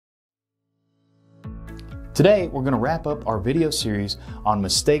Today, we're going to wrap up our video series on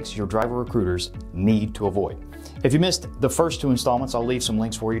mistakes your driver recruiters need to avoid. If you missed the first two installments, I'll leave some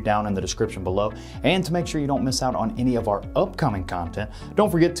links for you down in the description below. And to make sure you don't miss out on any of our upcoming content, don't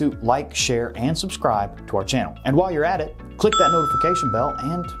forget to like, share, and subscribe to our channel. And while you're at it, click that notification bell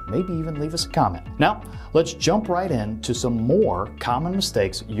and maybe even leave us a comment. Now, let's jump right into some more common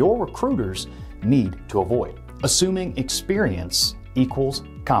mistakes your recruiters need to avoid. Assuming experience equals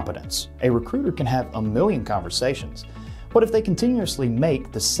competence. A recruiter can have a million conversations, but if they continuously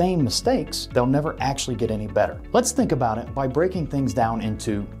make the same mistakes, they'll never actually get any better. Let's think about it by breaking things down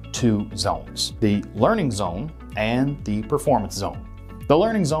into two zones: the learning zone and the performance zone. The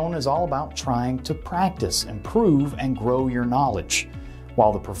learning zone is all about trying to practice, improve, and grow your knowledge,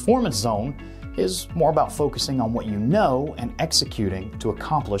 while the performance zone is more about focusing on what you know and executing to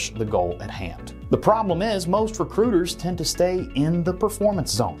accomplish the goal at hand. The problem is most recruiters tend to stay in the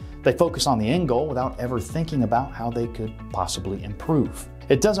performance zone. They focus on the end goal without ever thinking about how they could possibly improve.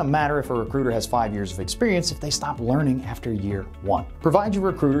 It doesn't matter if a recruiter has 5 years of experience if they stop learning after year 1. Provide your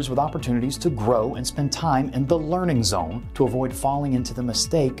recruiters with opportunities to grow and spend time in the learning zone to avoid falling into the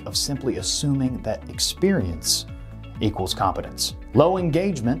mistake of simply assuming that experience equals competence. Low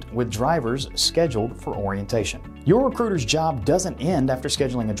engagement with drivers scheduled for orientation. Your recruiter's job doesn't end after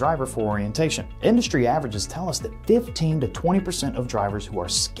scheduling a driver for orientation. Industry averages tell us that 15 to 20% of drivers who are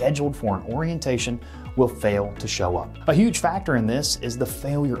scheduled for an orientation will fail to show up. A huge factor in this is the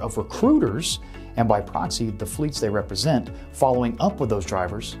failure of recruiters, and by proxy, the fleets they represent, following up with those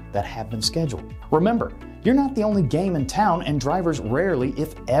drivers that have been scheduled. Remember, you're not the only game in town, and drivers rarely,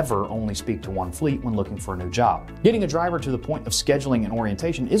 if ever, only speak to one fleet when looking for a new job. Getting a driver to the point of scheduling an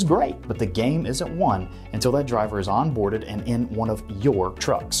orientation is great, but the game isn't won until that driver is onboarded and in one of your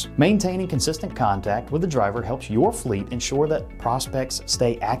trucks. Maintaining consistent contact with the driver helps your fleet ensure that prospects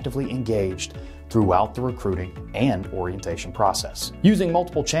stay actively engaged throughout the recruiting and orientation process. Using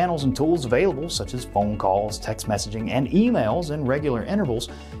multiple channels and tools available, such as phone calls, text messaging, and emails in regular intervals,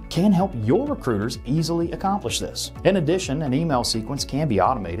 can help your recruiters easily accomplish this. In addition, an email sequence can be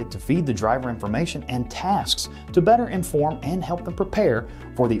automated to feed the driver information and tasks to better inform and help them prepare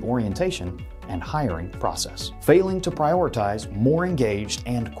for the orientation and hiring process. Failing to prioritize more engaged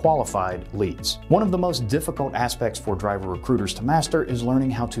and qualified leads. One of the most difficult aspects for driver recruiters to master is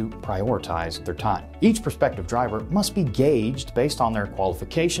learning how to prioritize their time. Each prospective driver must be gauged based on their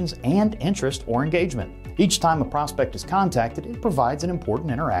qualifications and interest or engagement. Each time a prospect is contacted, it provides an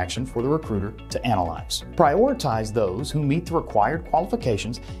important interaction for the recruiter to analyze. Prioritize those who meet the required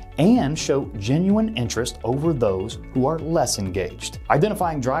qualifications and show genuine interest over those who are less engaged.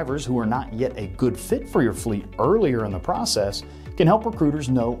 Identifying drivers who are not yet a good fit for your fleet earlier in the process can help recruiters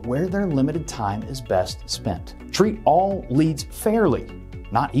know where their limited time is best spent. Treat all leads fairly,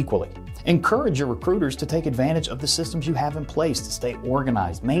 not equally. Encourage your recruiters to take advantage of the systems you have in place to stay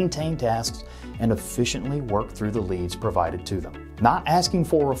organized, maintain tasks, and efficiently work through the leads provided to them. Not asking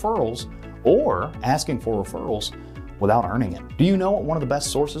for referrals or asking for referrals without earning it. Do you know what one of the best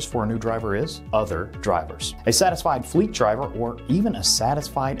sources for a new driver is? Other drivers. A satisfied fleet driver or even a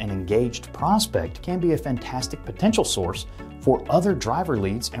satisfied and engaged prospect can be a fantastic potential source for other driver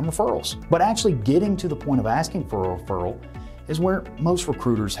leads and referrals. But actually getting to the point of asking for a referral is where most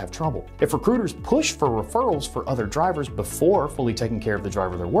recruiters have trouble. If recruiters push for referrals for other drivers before fully taking care of the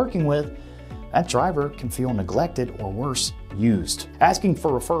driver they're working with, that driver can feel neglected or worse, used. Asking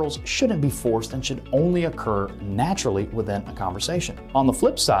for referrals shouldn't be forced and should only occur naturally within a conversation. On the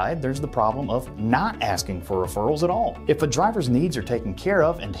flip side, there's the problem of not asking for referrals at all. If a driver's needs are taken care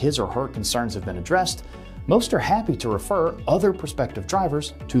of and his or her concerns have been addressed, most are happy to refer other prospective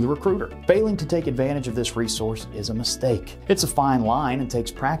drivers to the recruiter. Failing to take advantage of this resource is a mistake. It's a fine line and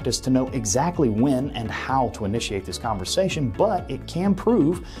takes practice to know exactly when and how to initiate this conversation, but it can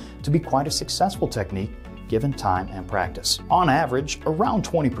prove to be quite a successful technique given time and practice. On average, around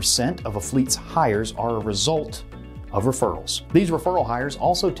 20% of a fleet's hires are a result of referrals. These referral hires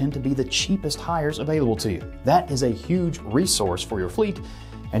also tend to be the cheapest hires available to you. That is a huge resource for your fleet,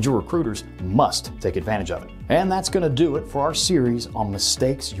 and your recruiters must take advantage of it. And that's going to do it for our series on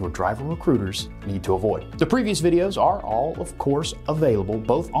mistakes your driver recruiters need to avoid. The previous videos are all, of course, available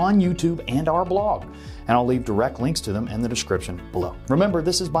both on YouTube and our blog, and I'll leave direct links to them in the description below. Remember,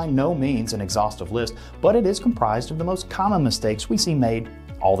 this is by no means an exhaustive list, but it is comprised of the most common mistakes we see made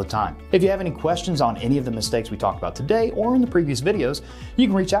all the time. If you have any questions on any of the mistakes we talked about today or in the previous videos, you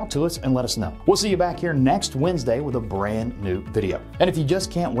can reach out to us and let us know. We'll see you back here next Wednesday with a brand new video. And if you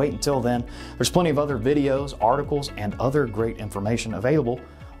just can't wait until then, there's plenty of other videos, articles, and other great information available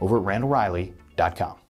over at Randall-Reilly.com.